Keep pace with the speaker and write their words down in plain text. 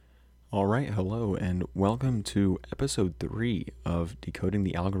All right, hello, and welcome to episode 3 of Decoding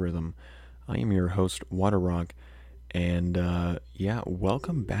the Algorithm. I am your host, Waterrock, and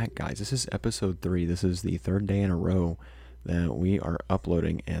welcome back, guys. This is episode 3. This is the third day in a row that we are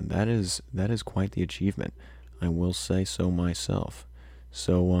uploading, and that is quite the achievement. I will say so myself.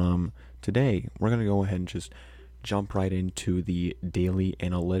 So today we're gonna go ahead and just jump right into the daily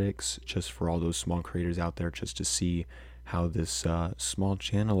analytics, just for all those small creators out there, just to see how this small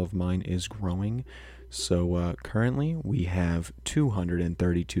channel of mine is growing. So currently we have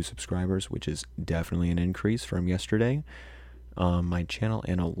 232 subscribers, which is definitely an increase from yesterday. My channel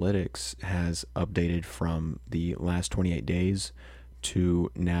analytics has updated from the last 28 days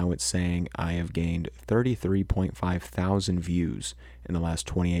to now it's saying I have gained 33.5 thousand views in the last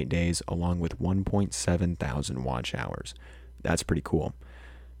 28 days, along with 1.7 thousand watch hours. That's pretty cool.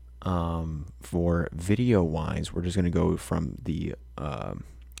 For video wise, we're just going to go from the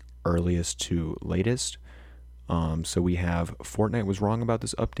earliest to latest. So we have Fortnite was wrong about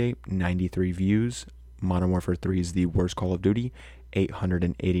this update, 93 views. Modern Warfare 3 is the worst Call of Duty,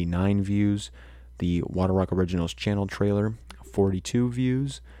 889 views. The Waterrock Originals channel trailer, 42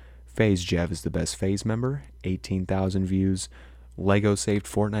 views. FaZe Jeff is the best FaZe member, 18,000 views. Lego saved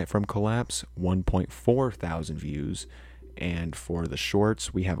Fortnite from collapse, 1.4 thousand views. And for the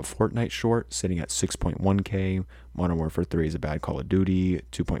shorts, we have a Fortnite short sitting at 6.1k. Modern Warfare 3 is a bad Call of Duty,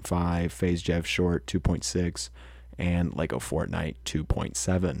 2.5. FaZe Jeff short, 2.6. And Lego Fortnite,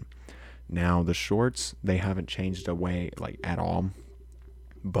 2.7. Now, the shorts, they haven't changed away at all.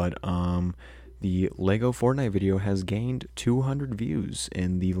 But the Lego Fortnite video has gained 200 views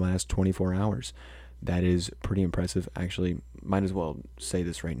in the last 24 hours. That is pretty impressive. Actually, might as well say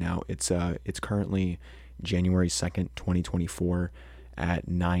this right now. It's currently January 2nd, 2024 at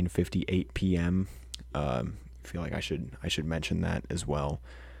 9:58 p.m. I feel like I should mention that as well.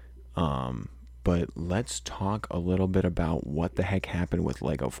 But let's talk a little bit about what the heck happened with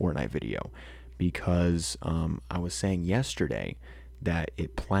Lego Fortnite video, because I was saying yesterday that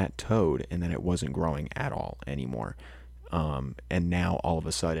it plateaued and that it wasn't growing at all anymore. And now all of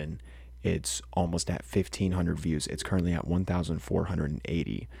a sudden it's almost at 1,500 views. It's currently at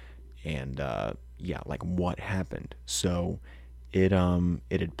 1,480. And what happened? So it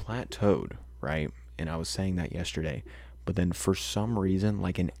had plateaued, right? And I was saying that yesterday, but then for some reason,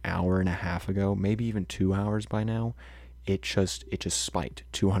 like an hour and a half ago, maybe even 2 hours by now, it just spiked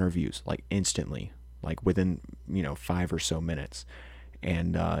 200 views, like instantly, like within 5 or so minutes.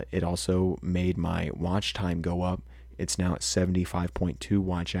 And it also made my watch time go up. It's now at 75.2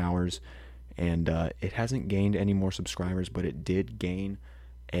 watch hours, and it hasn't gained any more subscribers, but it did gain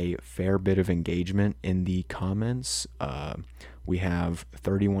a fair bit of engagement in the comments. We have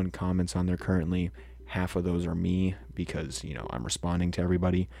 31 comments on there currently. Half of those are me because I'm responding to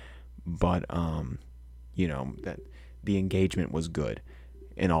everybody, but that the engagement was good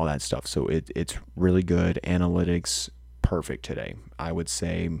and all that stuff. So it's really good. Analytics perfect today. I would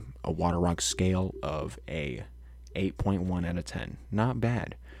say a Waterrock scale of a 8.1 out of 10. Not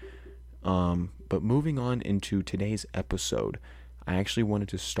bad. But moving on into today's episode, I actually wanted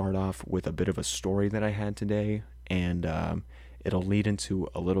to start off with a bit of a story that I had today, and it'll lead into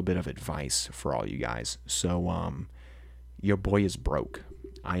a little bit of advice for all you guys. So, your boy is broke.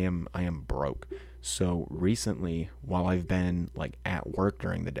 I am broke. So recently, while I've been at work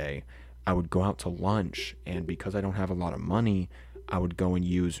during the day, I would go out to lunch, and because I don't have a lot of money, I would go and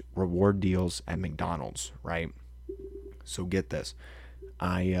use reward deals at McDonald's, right? So get this.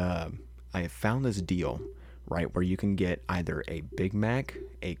 I have found this deal, right, where you can get either a Big Mac,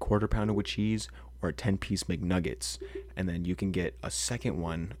 a quarter pounder with cheese, or a 10-piece McNuggets, and then you can get a second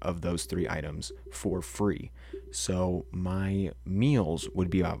one of those 3 items for free. So my meals would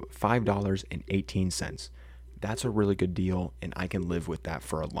be about $5.18. That's a really good deal, and I can live with that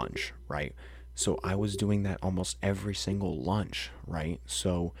for a lunch, right? So I was doing that almost every single lunch, right?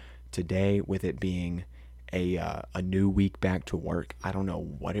 So today, with it being a new week back to work, I don't know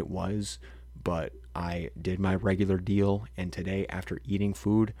what it was, but I did my regular deal, and today, after eating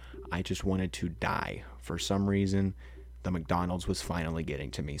food, I just wanted to die. For some reason, the McDonald's was finally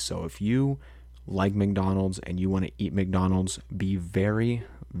getting to me. So if you like McDonald's and you want to eat McDonald's, be very,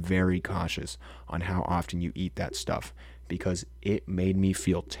 very cautious on how often you eat that stuff, because it made me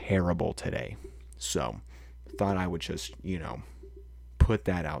feel terrible today. So thought I would just, put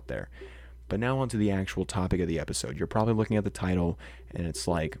that out there. But now on to the actual topic of the episode. You're probably looking at the title and it's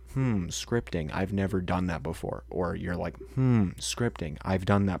like, scripting, I've never done that before. Or you're like, scripting, I've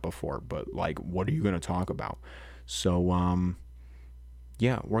done that before, but what are you going to talk about? So, we're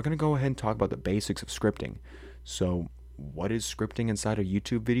going to go ahead and talk about the basics of scripting. So what is scripting inside of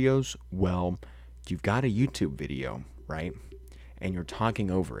YouTube videos? Well, you've got a YouTube video, right? And you're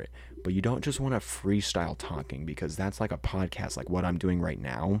talking over it. But you don't just want to freestyle talking, because that's like a podcast. Like what I'm doing right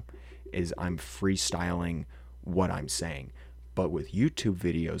now is I'm freestyling what I'm saying. But with YouTube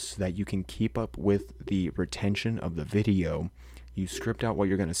videos, so that you can keep up with the retention of the video, you script out what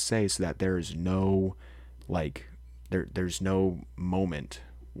you're going to say so that there is no like there's no moment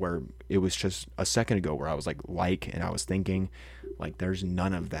where it was just a second ago where I was like and I was thinking. Like there's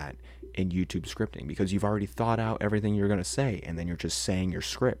none of that in YouTube scripting, because you've already thought out everything you're going to say and then you're just saying your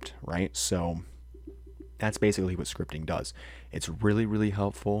script, right? So that's basically what scripting does. It's really, really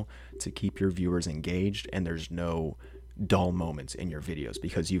helpful to keep your viewers engaged, and there's no dull moments in your videos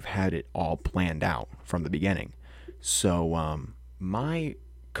because you've had it all planned out from the beginning. So my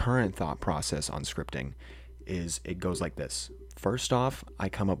current thought process on scripting is it goes like this. First off, I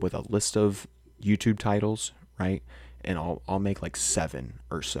come up with a list of YouTube titles, right? And I'll make like 7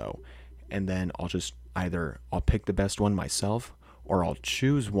 or so. And then I'll pick the best one myself, or I'll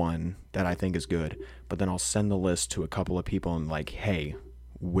choose one that I think is good, but then I'll send the list to a couple of people and like, hey,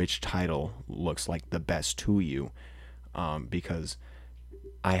 which title looks like the best to you? Because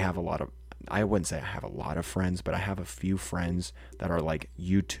I wouldn't say I have a lot of friends, but I have a few friends that are like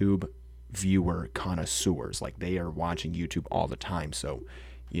YouTube viewer connoisseurs. Like they are watching YouTube all the time. So,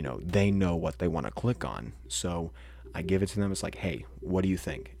 they know what they want to click on. So I give it to them. It's like, hey, what do you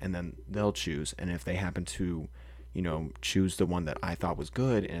think? And then they'll choose. And if they happen to, choose the one that I thought was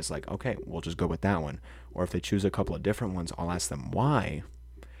good, and it's like, okay, we'll just go with that one. Or if they choose a couple of different ones, I'll ask them why.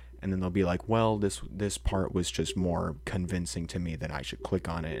 And then they'll be like, well, this part was just more convincing to me that I should click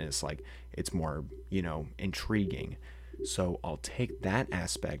on it. And it's like, it's more, intriguing. So I'll take that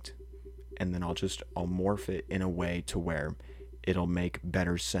aspect and then I'll morph it in a way to where it'll make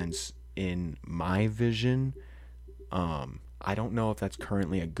better sense in my vision. I don't know if that's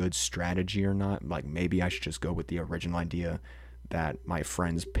currently a good strategy or not. Like maybe I should just go with the original idea that my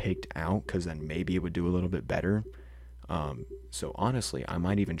friends picked out, because then maybe it would do a little bit better. So honestly, I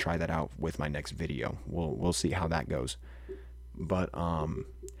might even try that out with my next video. We'll see how that goes. But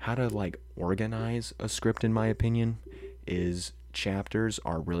how to like organize a script, in my opinion, is chapters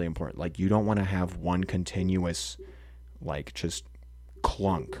are really important. Like you don't want to have one continuous like just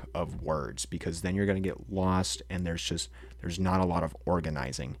clunk of words, because then you're going to get lost and there's not a lot of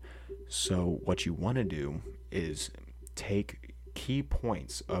organizing. So what you want to do is take key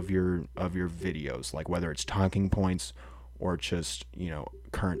points of your videos, like whether it's talking points or just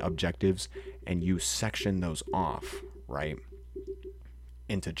current objectives, and you section those off, right,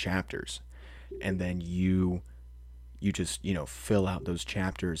 into chapters. And then you just fill out those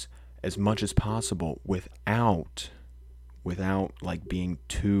chapters as much as possible without like being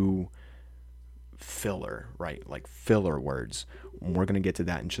too filler, right? Like filler words. We're going to get to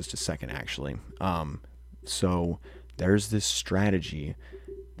that in just a second, actually. So there's this strategy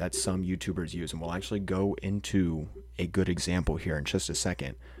that some YouTubers use, and we'll actually go into a good example here in just a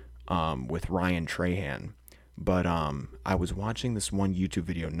second, with Ryan Trahan. But I was watching this one YouTube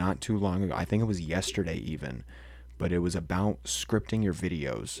video not too long ago. I think it was yesterday even, but it was about scripting your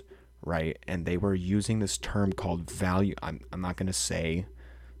videos, right? And they were using this term called value. I'm not going to say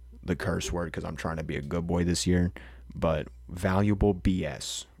the curse word because I'm trying to be a good boy this year, but valuable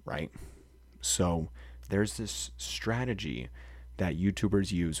BS, right? So there's this strategy that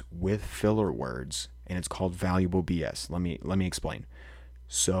YouTubers use with filler words, and it's called valuable BS. Let me explain.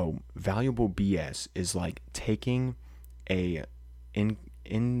 So valuable BS is like taking a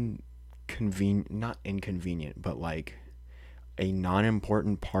not inconvenient, but like a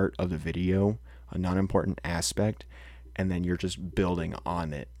non-important part of the video, a non-important aspect, and then you're just building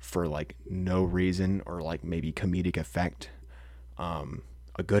on it for like no reason, or like maybe comedic effect.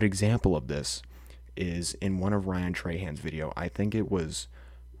 A good example of this is in one of Ryan Trahan's video. I think it was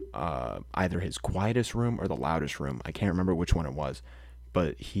either his quietest room or the loudest room. I can't remember which one it was,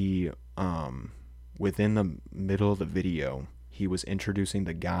 but he within the middle of the video, he was introducing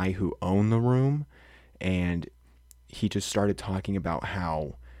the guy who owned the room, and he just started talking about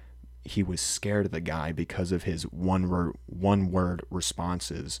how he was scared of the guy because of his one word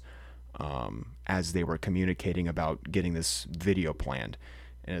responses as they were communicating about getting this video planned.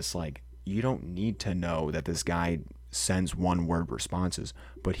 And it's like, you don't need to know that this guy sends one word responses,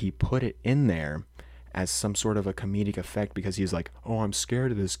 but he put it in there as some sort of a comedic effect because he's like, oh, I'm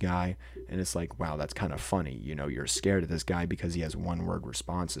scared of this guy. And it's like, wow, that's kind of funny. You're scared of this guy because he has one word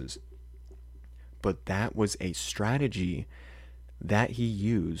responses. But that was a strategy that he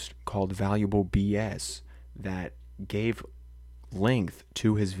used called valuable BS that gave length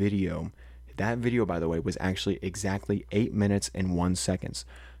to his video. That video, by the way, was actually exactly 8 minutes and 1 second,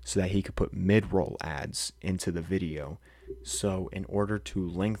 so that he could put mid-roll ads into the video. So in order to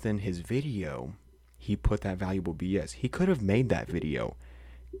lengthen his video, he put that valuable BS. He could have made that video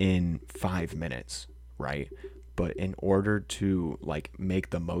in 5 minutes, right? But in order to like make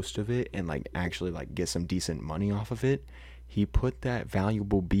the most of it and like actually like get some decent money off of it, he put that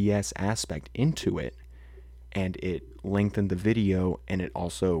valuable BS aspect into it, and it lengthened the video, and it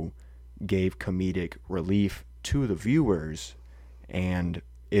also gave comedic relief to the viewers, and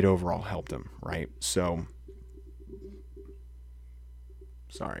it overall helped them, right? So,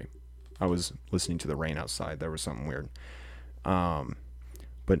 sorry, I was listening to the rain outside. There was something weird.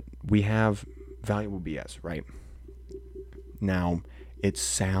 But we have valuable BS, right? Now, it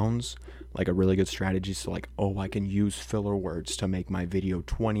sounds like a really good strategy. So like, oh, I can use filler words to make my video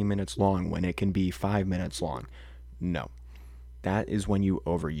 20 minutes long when it can be 5 minutes long. No, that is when you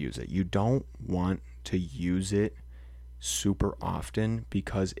overuse it. You don't want to use it super often,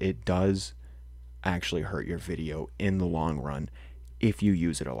 because it does actually hurt your video in the long run if you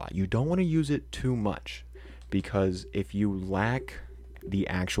use it a lot. You don't want to use it too much, because if you lack the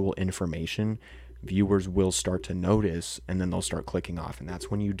actual information, viewers will start to notice, and then they'll start clicking off, and that's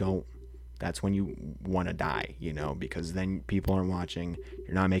when you want to die, because then people aren't watching,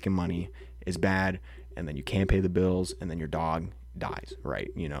 you're not making money, it's bad, and then you can't pay the bills, and then your dog dies, right?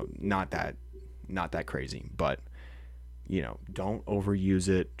 Not that crazy, but don't overuse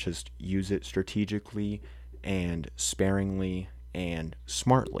it. Just use it strategically and sparingly and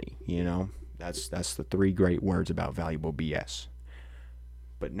smartly. That's the 3 great words about valuable BS.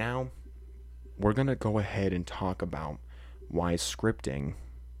 But now we're going to go ahead and talk about why scripting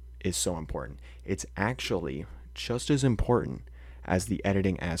is so important. It's actually just as important as the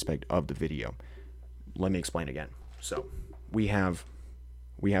editing aspect of the video. Let me explain again. So we have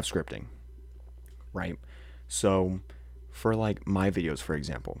scripting, right? So for like my videos, for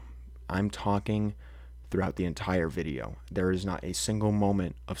example, I'm talking throughout the entire video. There is not a single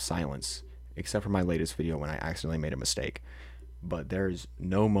moment of silence, except for my latest video when I accidentally made a mistake. But there's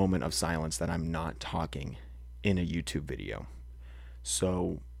no moment of silence that I'm not talking in a YouTube video.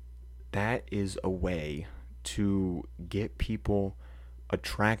 So that is a way to get people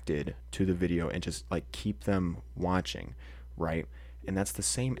attracted to the video and just like keep them watching, right? And that's the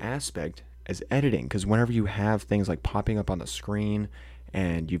same aspect as editing, because whenever you have things like popping up on the screen,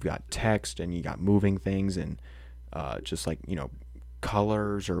 and you've got text, and you got moving things, and just like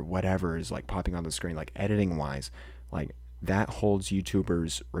colors or whatever is like popping on the screen, like editing wise, like that holds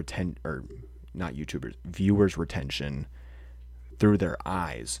viewers' retention through their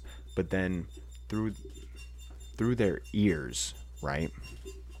eyes, but then through their ears, right?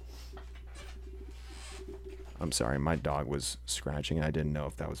 I'm sorry, my dog was scratching, and I didn't know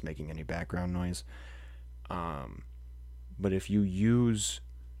if that was making any background noise. But if you use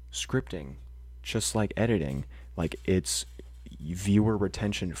scripting, just like editing, like it's viewer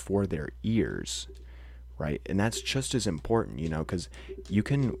retention for their ears, right? And that's just as important, because you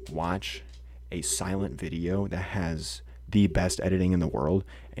can watch a silent video that has the best editing in the world,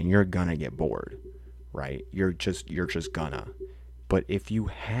 and you're gonna get bored, right? You're just gonna. But if you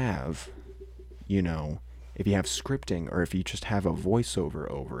have, if you have scripting, or if you just have a voiceover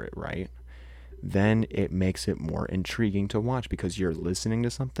over it, right, then it makes it more intriguing to watch, because you're listening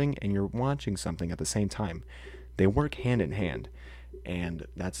to something and you're watching something at the same time. They work hand in hand, and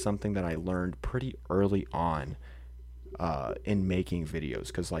that's something that I learned pretty early on in making videos,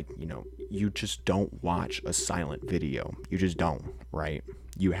 because you just don't watch a silent video. You just don't, right?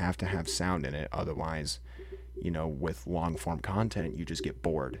 You have to have sound in it, otherwise with long form content you just get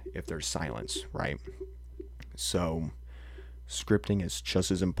bored if there's silence, right? So scripting is just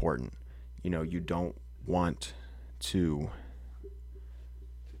as important. You don't want to,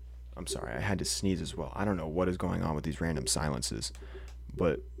 I'm sorry, I had to sneeze as well. I don't know what is going on with these random silences,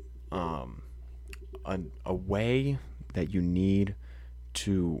 but a way that you need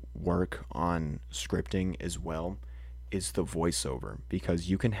to work on scripting as well is the voiceover, because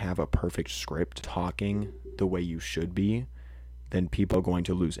you can have a perfect script talking the way you should be, then people are going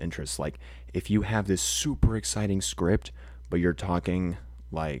to lose interest. Like if you have this super exciting script, but you're talking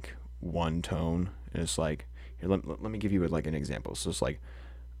like one tone, and it's like, here, let me give you like an example. So it's like,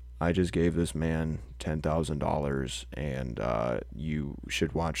 I just gave this man $10,000, and you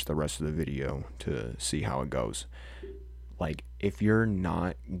should watch the rest of the video to see how it goes. Like if you're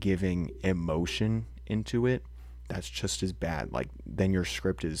not giving emotion into it, that's just as bad. Like then your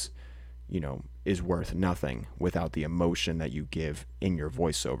script is worth nothing without the emotion that you give in your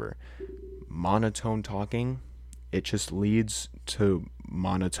voiceover. Monotone talking it just leads to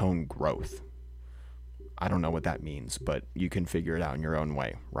monotone growth. I don't know what that means, but you can figure it out in your own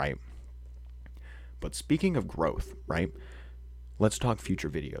way, right? But speaking of growth, right? Let's talk future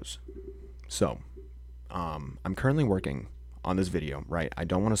videos. So, I'm currently working on this video, right? I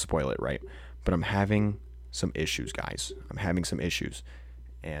don't want to spoil it, right? But I'm having some issues, guys. I'm having some issues.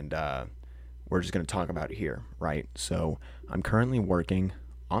 And we're just going to talk about it here, right? So, I'm currently working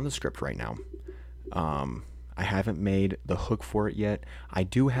on the script right now. I haven't made the hook for it yet. I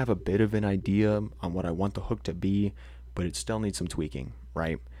do have a bit of an idea on what I want the hook to be, but it still needs some tweaking,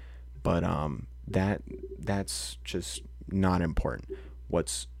 right? But that's just not important.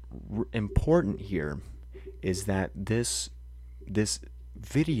 What's important here is that this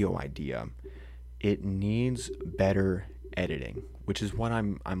video idea, it needs better editing, which is what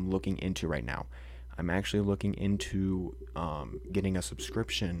I'm looking into right now. I'm actually looking into getting a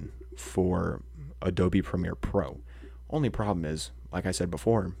subscription for Adobe Premiere Pro. Only problem is, like I said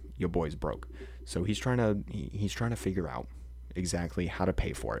before, your boy's broke. So he's trying to figure out exactly how to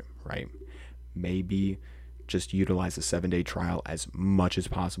pay for it, right? Maybe just utilize a 7-day trial as much as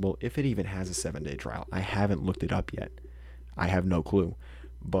possible, if it even has a 7-day trial. I haven't looked it up yet. I have no clue.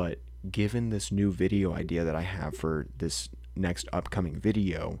 But given this new video idea that I have for this next upcoming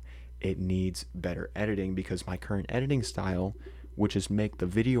video, it needs better editing because my current editing style would just make the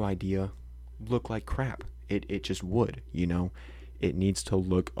video idea look like crap. It just would, you know? It needs to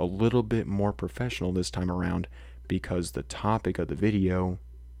look a little bit more professional this time around because the topic of the video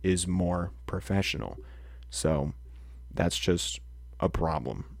is more professional. So that's just a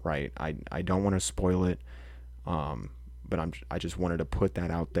problem, right? I don't want to spoil it, but I just wanted to put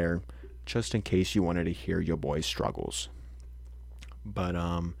that out there just in case you wanted to hear your boy's struggles. But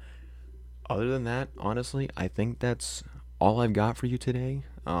other than that, honestly, I think that's all I've got for you today.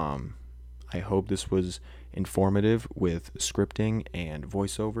 I hope this was informative with scripting and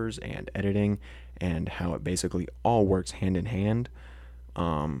voiceovers and editing and how it basically all works hand in hand.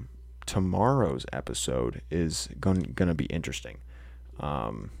 Tomorrow's episode is gonna be interesting.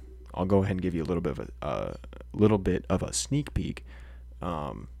 I'll go ahead and give you a little bit of a sneak peek.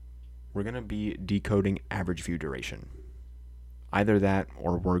 We're gonna be decoding average view duration. Either that,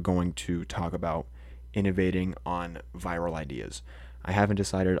 or we're going to talk about innovating on viral ideas. I haven't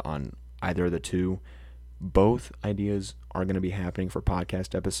decided on either of the two. Both ideas are going to be happening for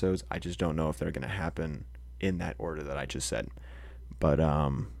podcast episodes. I just don't know if they're going to happen in that order that I just said. But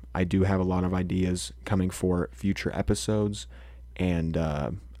I do have a lot of ideas coming for future episodes, and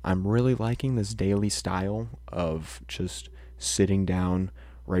I'm really liking this daily style of just sitting down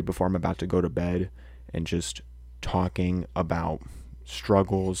right before I'm about to go to bed and just talking about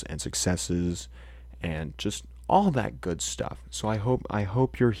struggles and successes and just all that good stuff. So I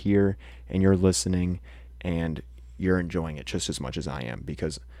hope you're here and you're listening and you're enjoying it just as much as I am,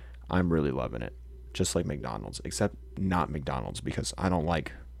 because I'm really loving it. Just like McDonald's, except not McDonald's, because I don't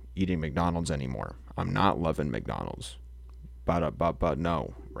like eating McDonald's anymore. I'm not loving McDonald's. But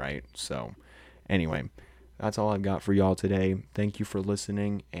no, right? So anyway, that's all I've got for y'all today. Thank you for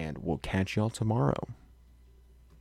listening, and we'll catch y'all tomorrow.